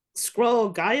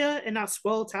Skrull Gaia and not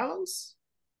Skrull Talos?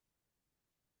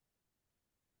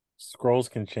 Scrolls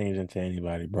can change into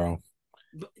anybody, bro.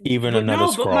 But, Even but another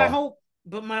no, scroll.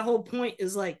 but my whole point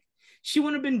is like she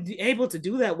wouldn't have been able to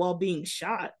do that while being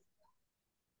shot,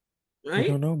 We right?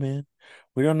 don't know, man.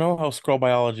 We don't know how scroll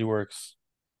biology works.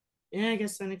 Yeah, I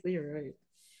guess technically you're right.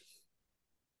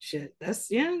 Shit,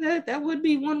 that would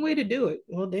be one way to do it.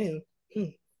 Well, damn.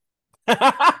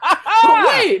 But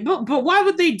wait, but why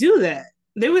would they do that?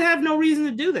 They would have no reason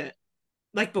to do that.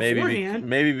 Like beforehand.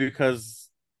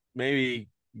 Maybe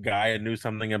Gaia knew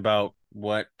something about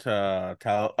what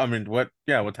Tal I mean what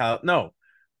Tal no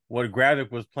what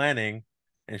Gravik was planning,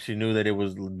 and she knew that it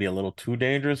was be a little too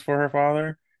dangerous for her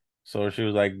father. So she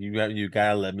was like, you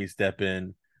gotta let me step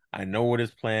in. I know what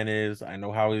his plan is. I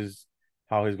know how he's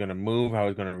gonna move, how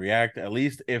he's gonna react. At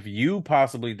least if you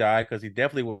possibly die, because he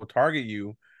definitely will target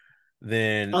you,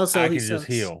 then Also, I he can just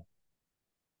sucks. heal.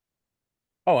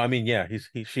 Oh, I mean, yeah,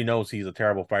 she knows he's a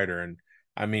terrible fighter, and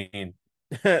I mean,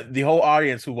 the whole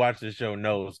audience who watched the show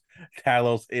knows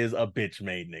Talos is a bitch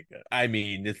made nigga. I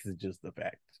mean, this is just the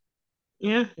fact.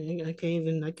 Yeah, I can't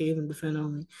even defend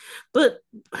only. But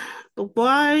but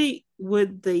why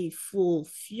would they fool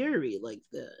Fury like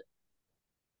that?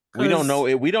 We don't know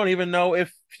Cause it. We don't even know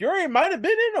if Fury might have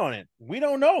been in on it. We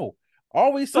don't know.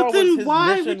 All we but saw was then his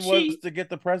why would mission was she to get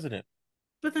the president.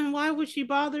 but then why would she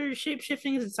bother shape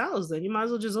shifting into Talos then? You might as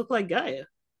well just look like Gaia.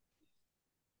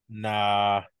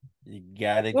 Nah, you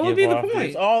gotta What would give be the off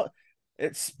the.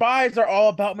 point? Spies are all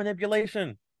about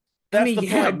manipulation. I That's mean, the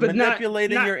yeah, point. but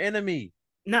Manipulating your enemy.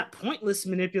 not pointless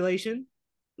manipulation.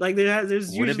 Like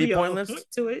there's Would it be usually a point pointless?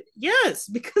 to it. Yes,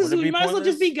 because Would it you be might as well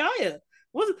just be pointless? Gaia.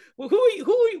 What is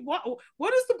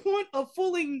the point of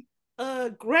fooling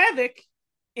Gravik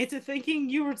into thinking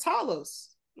you were Talos?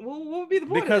 What would be the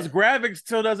point of Because that? Gravik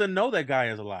still doesn't know that guy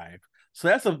is alive. So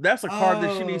that's a card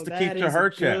that she needs Oh, to that keep to is a her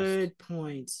chest. good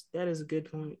point. That is a good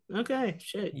point. Okay,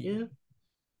 shit, yeah,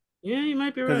 yeah, you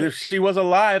might be Because right. if she was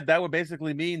alive, that would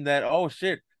basically mean that, oh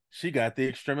shit, she got the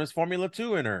Extremis Formula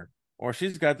 2 in her. Or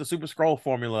she's got the Super Scroll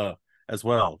formula as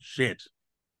well. Shit.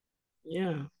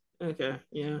 Yeah. Okay.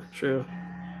 Yeah. True.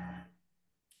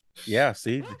 Yeah,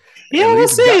 see? At Yeah, we'll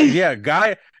least see.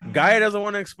 Guy doesn't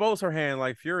want to expose her hand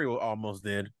like Fury almost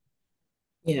did.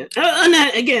 Yeah. And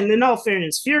that, again, in all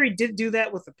fairness, Fury did do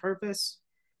that with a purpose.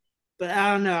 But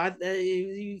I don't know.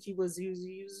 He was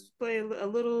playing a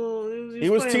little. He He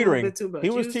was was playing a little teetering. bit too He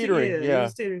much. was teetering. Yeah, he Yeah.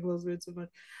 was teetering a little bit too much.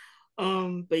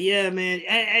 But yeah, man.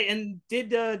 And did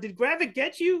Gravik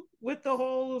get you with the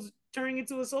whole turning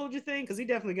into a soldier thing? Because he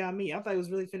definitely got me. I thought he was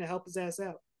really finna help his ass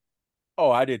out. Oh,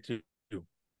 I did too.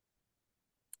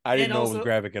 I And didn't know it was also,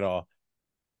 Gravik at all.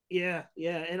 yeah,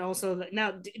 and also now,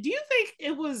 do you think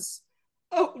it was?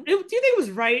 Oh, do you think it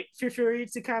was right for Fury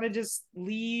to kind of just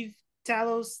leave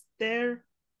Talos there?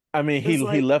 I mean, Because he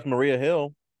like, left Maria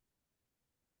Hill.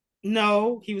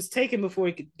 no, he was taken before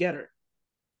he could get her.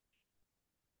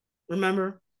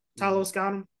 Remember, Talos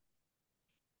got him.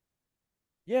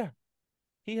 Yeah,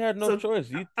 he had no So choice.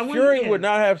 I wouldn't. Fury would Yeah.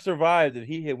 not have survived if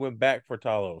he had went back for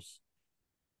Talos.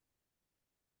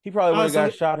 He probably would have Also,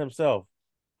 got shot himself.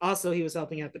 he was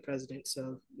helping out the president,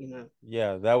 so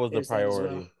Yeah, that was the there's that as well.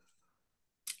 priority.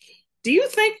 Do you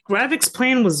think Gravik's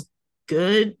plan was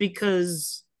good?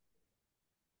 Because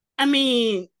I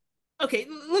mean, okay,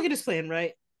 look at his plan,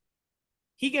 right?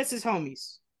 He gets his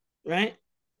homies, right?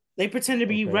 They pretend to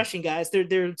be Okay. Russian guys.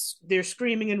 They're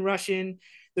screaming in Russian.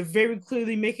 They're very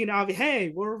clearly making it obvious. Hey,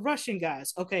 we're Russian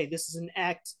guys. Okay, this is an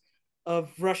act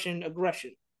of Russian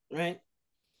aggression, right?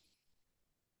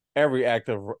 Every act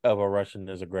of a Russian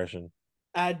is aggression.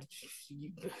 I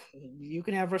you, you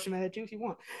can have Russian mad too if you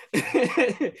want.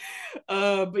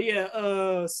 But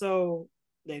yeah, so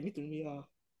damn, you threw me off.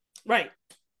 Right.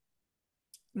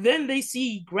 Then they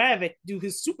see Gravik do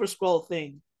his super scroll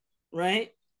thing, right?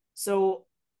 So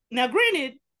now,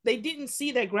 granted, they didn't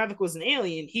see that Gravik was an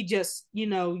alien. He just,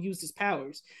 used his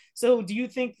powers. So do you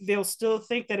think they'll still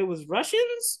think that it was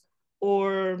Russians,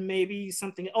 or maybe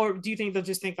something? Or do you think they'll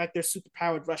just think like they're super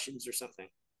powered Russians or something?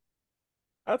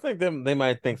 I think they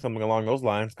might think something along those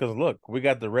lines because look, we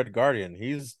got the Red Guardian.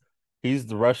 He's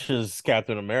the Russia's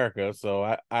Captain America, so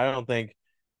I don't think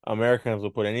Americans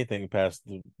will put anything past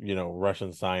the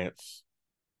Russian science.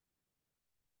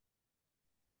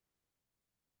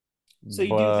 So you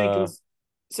do think it But was?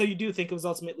 So you do think it was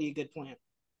ultimately a good plan?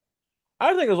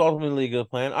 I think it was ultimately a good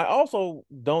plan. I also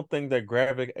don't think that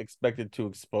Gravik expected to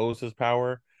expose his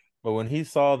power, but when he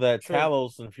saw that True.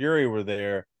 Talos and Fury were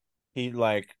there, he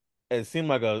like it seemed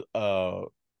like a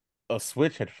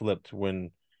switch had flipped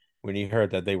when he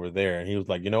heard that they were there, and he was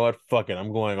like, you know what, fuck it,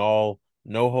 I'm going all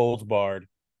no holds barred.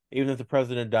 Even if the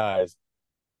president dies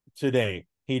today,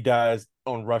 he dies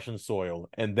on Russian soil,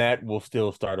 and that will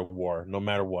still start a war, no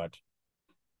matter what.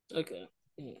 Okay.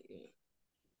 Yeah,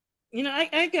 yeah.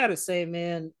 I gotta say,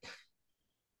 man,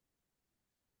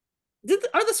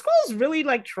 are the Skrulls really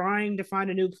like trying to find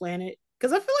a new planet?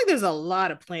 Because I feel like there's a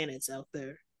lot of planets out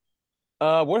there.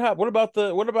 What about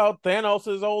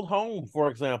Thanos' old home, for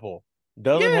example?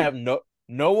 Doesn't Yeah. have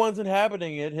no one's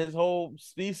inhabiting it. His whole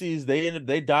species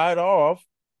they died off.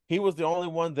 He was the only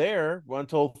one there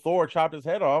until Thor chopped his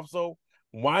head off. So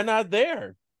why not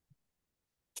there?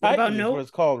 What about Titan is what no?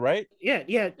 it's called, right? Yeah,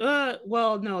 yeah.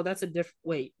 Well, no, that's a different.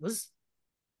 Wait, was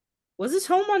his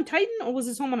home on Titan or was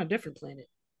his home on a different planet?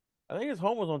 I think his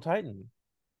home was on Titan.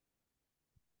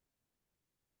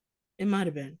 It might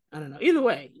have been. I don't know. Either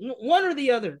way, one or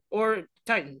the other, or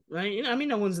Titan, right? I mean,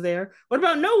 no one's there. What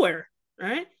about nowhere,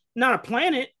 right? Not a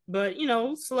planet, but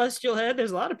celestial head.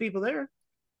 There's a lot of people there.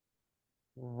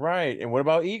 Right. And what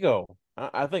about Ego?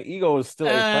 I think Ego is still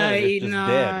a planet. It's just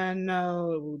dead. Nah,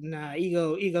 no, nah.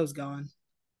 Ego's gone.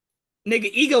 Nigga,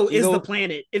 ego is the Ego,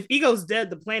 planet. If ego's dead,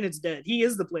 the planet's dead. He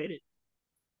is the planet.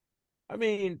 I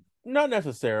mean, not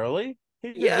necessarily.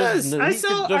 Yes, He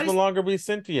could just no longer be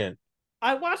sentient.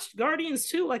 I watched Guardians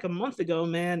 2 like a month ago,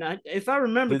 man. If I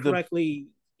remember The correctly,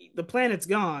 the planet's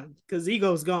gone because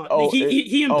ego's gone. oh He, it he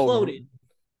he oh imploded.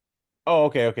 oh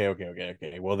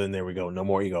okay. Well then there we go. No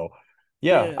more Ego.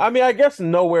 Yeah, Yeah. I mean I guess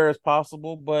nowhere is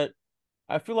possible, but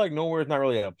I feel like nowhere is not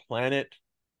really a planet.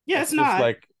 Yeah, it's It's just not.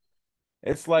 like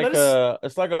But it's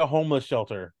it's like a homeless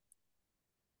shelter.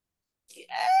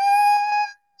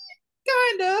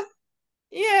 kinda.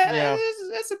 Yeah, Yeah,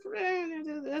 that's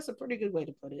a pretty good way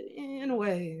to put it in a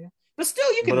way. But still,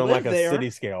 you but can on like live a city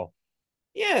there. scale.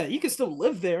 Yeah, you can still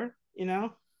live there.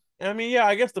 I mean, yeah,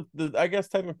 I guess I guess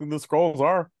technically the scrolls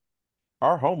are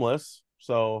homeless.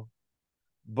 So,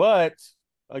 but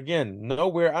again,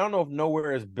 nowhere. I don't know if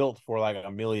nowhere is built for like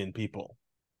a million people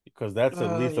because that's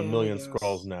at Oh least a yeah, I million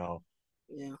scrolls guess. now.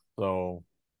 Yeah. So,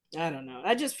 I don't know.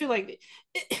 I just feel like,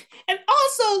 and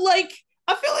also like,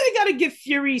 I feel like they gotta give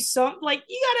Fury some, like,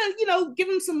 you gotta, give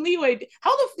him some leeway.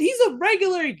 He's a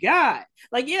regular guy.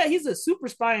 Like, yeah, he's a super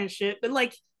spy and shit, but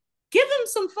like, give him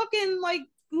some fucking like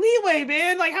leeway,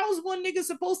 man. Like, how is one nigga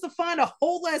supposed to find a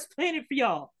whole ass planet for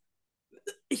y'all?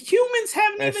 Humans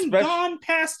haven't even especially gone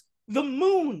past the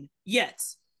moon yet,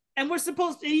 and one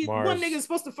nigga is Mars.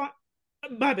 supposed to find.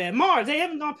 My bad, Mars. They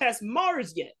haven't gone past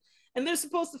Mars yet, and they're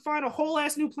supposed to find a whole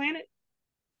ass new planet.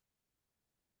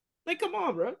 Like, come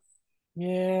on, bro.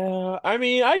 Yeah, I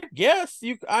mean, I guess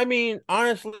you. I mean,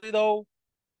 honestly though,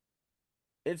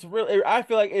 it's really. I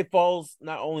feel like it falls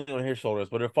not only on his shoulders,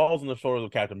 but it falls on the shoulders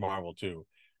of Captain Marvel too.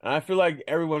 And I feel like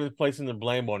everyone is placing the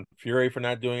blame on Fury for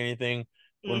not doing anything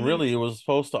when Mm-hmm. really it was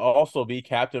supposed to also be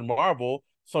Captain Marvel.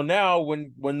 So now,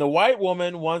 when the white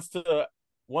woman wants to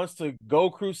go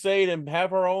crusade and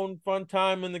have her own fun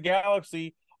time in the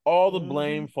galaxy, all the Mm-hmm.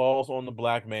 blame falls on the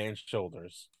black man's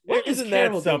shoulders. What is Isn't that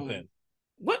Carol doing? something?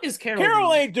 What is Carol Carol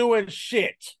doing? ain't doing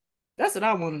shit. That's what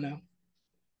I want to know.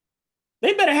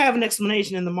 They better have an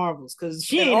explanation in the Marvels because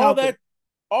she And ain't helping.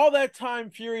 all that time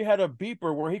Fury had a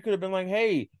beeper where he could have been like,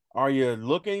 "Hey, are you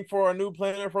looking for a new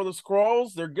planet for the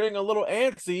Skrulls? They're getting a little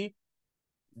antsy."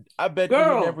 I bet you he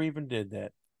never Girl, even did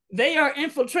that. they are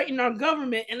infiltrating our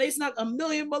government and they snuck a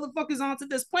million motherfuckers onto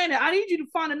this planet. I need you to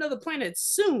find another planet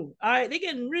soon. All right, they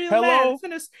getting real mad.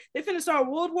 Hello, They finished our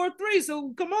World War III,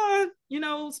 so come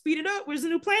on, speed it up. Where's the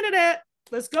new planet at?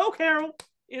 Let's go, Carol.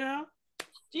 You know,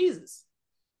 Jesus.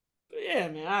 But yeah,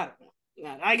 man, I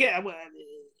don't know. I get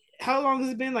how long has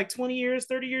it been? Like 20 years,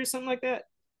 30 years, something like that.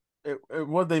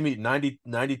 what they meet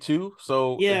 92,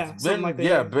 so it's Yeah, something like been that.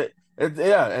 yeah, Yeah. but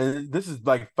yeah, and this is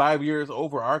like 5 years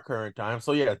over our current time,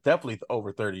 so yeah, definitely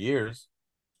over 30 years.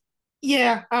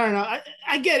 Yeah, I don't know.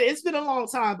 I get it. It's been a long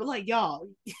time, but like y'all,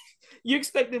 you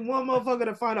expected one motherfucker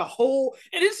to find a whole,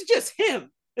 and it's just him.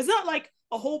 It's not like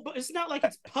a whole. It's not like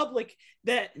it's public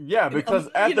that Yeah, because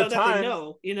you at the know that they time,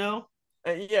 know. You know.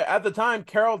 yeah, at the time,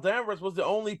 Carol Danvers was the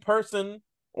only person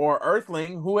or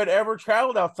Earthling who had ever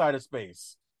traveled outside of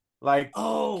space. Like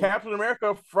Oh, Captain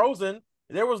America, Frozen,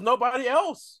 there was nobody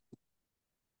else.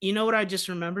 you know what I just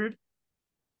remembered?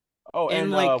 Oh, And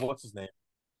and like what's his name?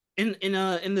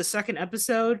 in the second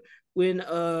episode when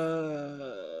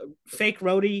fake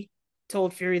Rhodey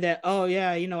told Fury that, oh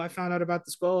yeah, you know, I found out about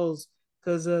the skulls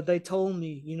because they told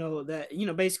me, you know, that, you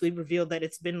know, basically revealed that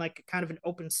it's been like kind of an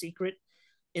open secret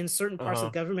in certain parts of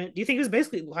Uh-huh. the government. Do you think he was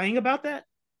basically lying about that?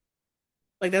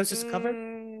 Like that was just a cover?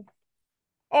 Mm,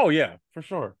 oh yeah, for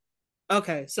sure.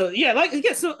 Okay, so yeah, like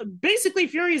yeah, so basically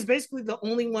Fury is basically the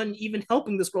only one even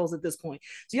helping the scrolls at this point.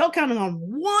 So y'all counting on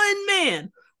one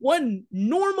man, one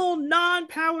normal,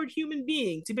 non-powered human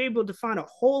being to be able to find a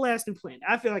whole ass new planet.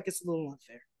 I feel like it's a little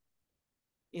unfair.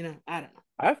 You know, I don't know.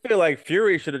 I feel like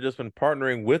Fury should have just been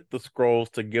partnering with the Scrolls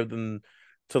to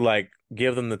like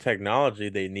give them the technology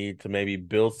they need to maybe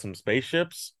build some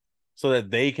spaceships so that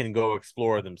they can go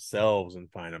explore themselves and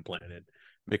find a planet.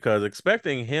 Because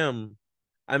expecting him,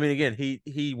 I mean, again,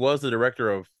 he was the director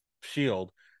of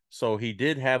Shield, so he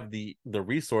did have the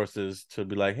resources to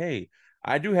be like, hey,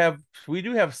 we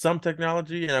do have some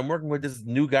technology, and I'm working with this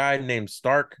new guy named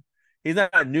Stark. He's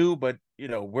not new, but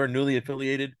we're newly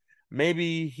affiliated.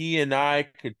 Maybe he and I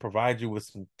could provide you with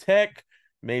some tech,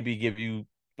 maybe give you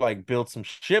like build some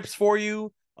ships for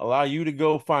you, allow you to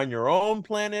go find your own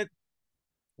planet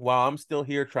while I'm still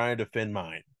here trying to defend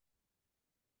mine.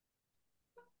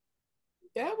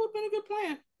 That would have been a good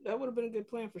plan. That would have been a good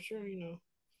plan for sure. You know,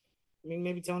 I mean,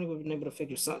 maybe Tony would have been able to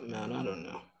figure something out. I don't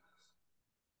know.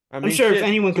 I I'm mean, sure if shit,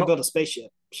 anyone could build a spaceship,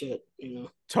 shit, you know.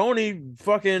 Tony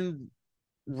fucking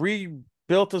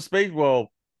rebuilt a space,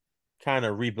 well, kind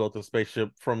of rebuilt a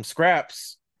spaceship from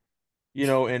scraps, in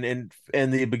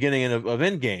the beginning of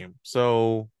Endgame.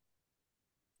 So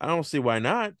I don't see why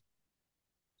not.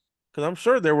 Because I'm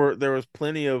sure there was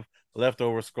plenty of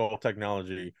leftover skull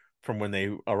technology from when they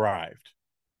arrived.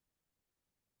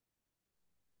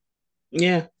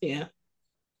 Yeah, yeah.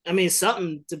 I mean,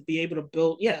 something to be able to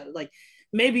build. Yeah, like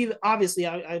maybe obviously,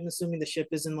 I'm assuming the ship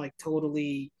isn't like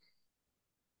totally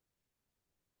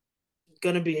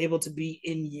gonna be able to be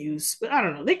in use, but I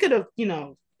don't know. They could have, you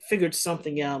know, figured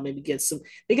something out. Maybe get some.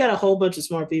 They got a whole bunch of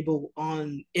smart people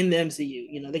on in the MCU.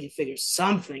 You know, they can figure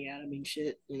something out. I mean,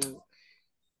 shit. You know.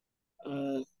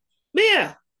 But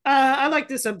yeah, I like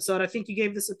this episode. I think you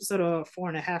gave this episode a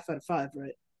 4.5 out of 5,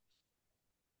 right?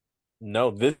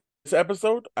 No, this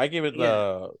episode, Yeah. I gave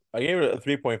it a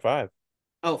 3.5.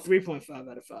 Oh, 3.5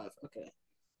 out of 5. Okay.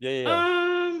 Yeah, yeah,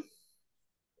 yeah. Um,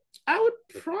 I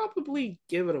would probably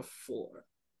give it a 4.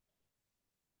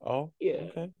 Oh, Yeah,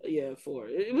 okay. yeah, 4.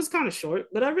 It was kind of short,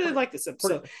 but I really Pretty, like this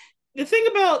pretty. episode. The thing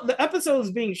about the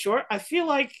episodes being short, I feel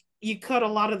like you cut a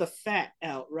lot of the fat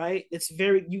out, right? It's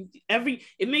very you every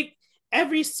it make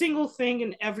every single thing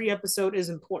in every episode is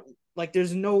important. Like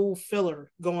there's no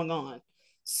filler going on.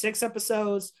 6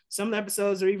 episodes, some of the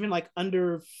episodes are even like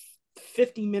under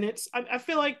 50 minutes. I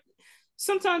feel like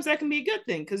sometimes that can be a good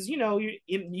thing because you know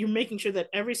you're making sure that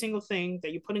every single thing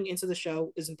that you're putting into the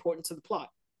show is important to the plot.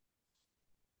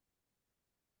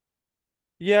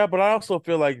 Yeah, but I also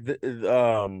feel like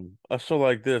a show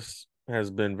like this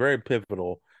has been very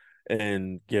pivotal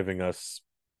in giving us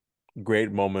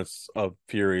great moments of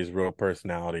Fury's real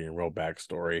personality and real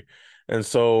backstory. And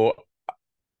so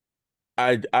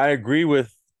I agree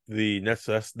with the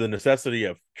necessity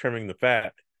of trimming the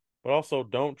fat, but also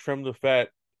don't trim the fat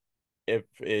if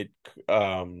it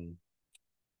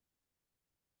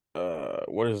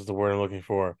what is the word I'm looking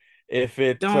for? If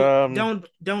it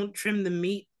Don't trim the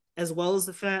meat as well as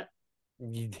the fat.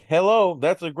 hello,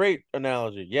 that's a great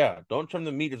analogy. Yeah, don't trim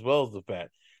the meat as well as the fat.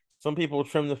 Some people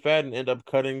trim the fat and end up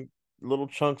cutting little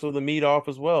chunks of the meat off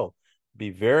as well. Be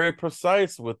very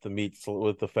precise with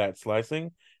with the fat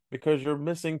slicing because you're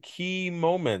missing key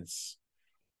moments.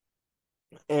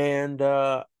 And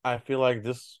I feel like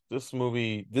this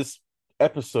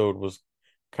episode was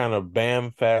kind of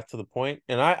bam fast to the point,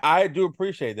 and I do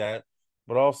appreciate that,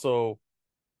 but also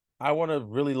I want to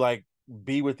really like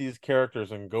be with these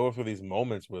characters and go through these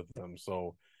moments with them.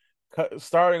 So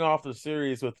starting off the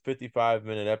series with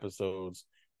 55-minute episodes,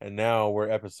 and now we're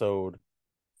episode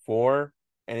 4,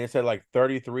 and it's at like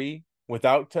 33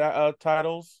 without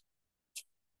titles.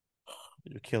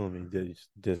 You're killing me,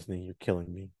 Disney. You're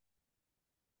killing me.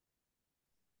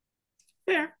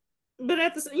 Fair, but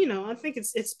at the I think it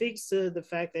speaks to the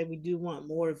fact that we do want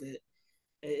more of it.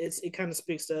 It kind of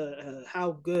speaks to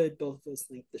how good both of us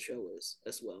think the show is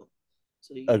as well.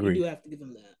 So you do Agreed. have to give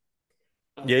them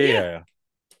that. Yeah,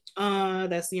 yeah.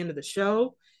 That's the end of the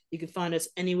show. You can find us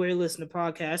anywhere you listen to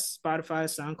podcasts: Spotify,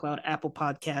 SoundCloud, Apple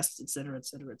Podcasts, etc.,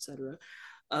 etc.,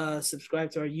 etc. Subscribe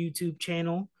to our YouTube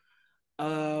channel.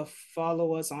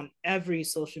 Follow us on every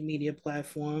social media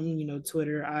platform.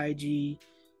 Twitter, IG,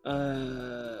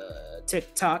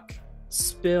 TikTok.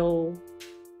 Spill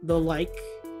the like.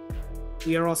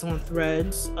 We are also on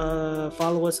Threads.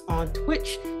 Follow us on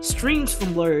Twitch. Streams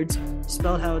from Blurds,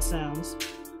 spelled how it sounds.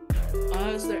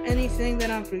 Is there anything that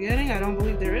I'm forgetting? I don't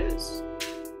believe there is.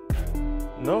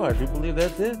 No, I do believe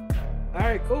that's it. All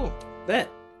right, cool. Bet.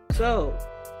 So,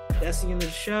 that's the end of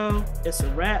the show. It's a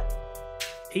wrap.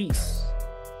 Peace.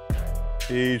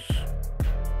 Peace.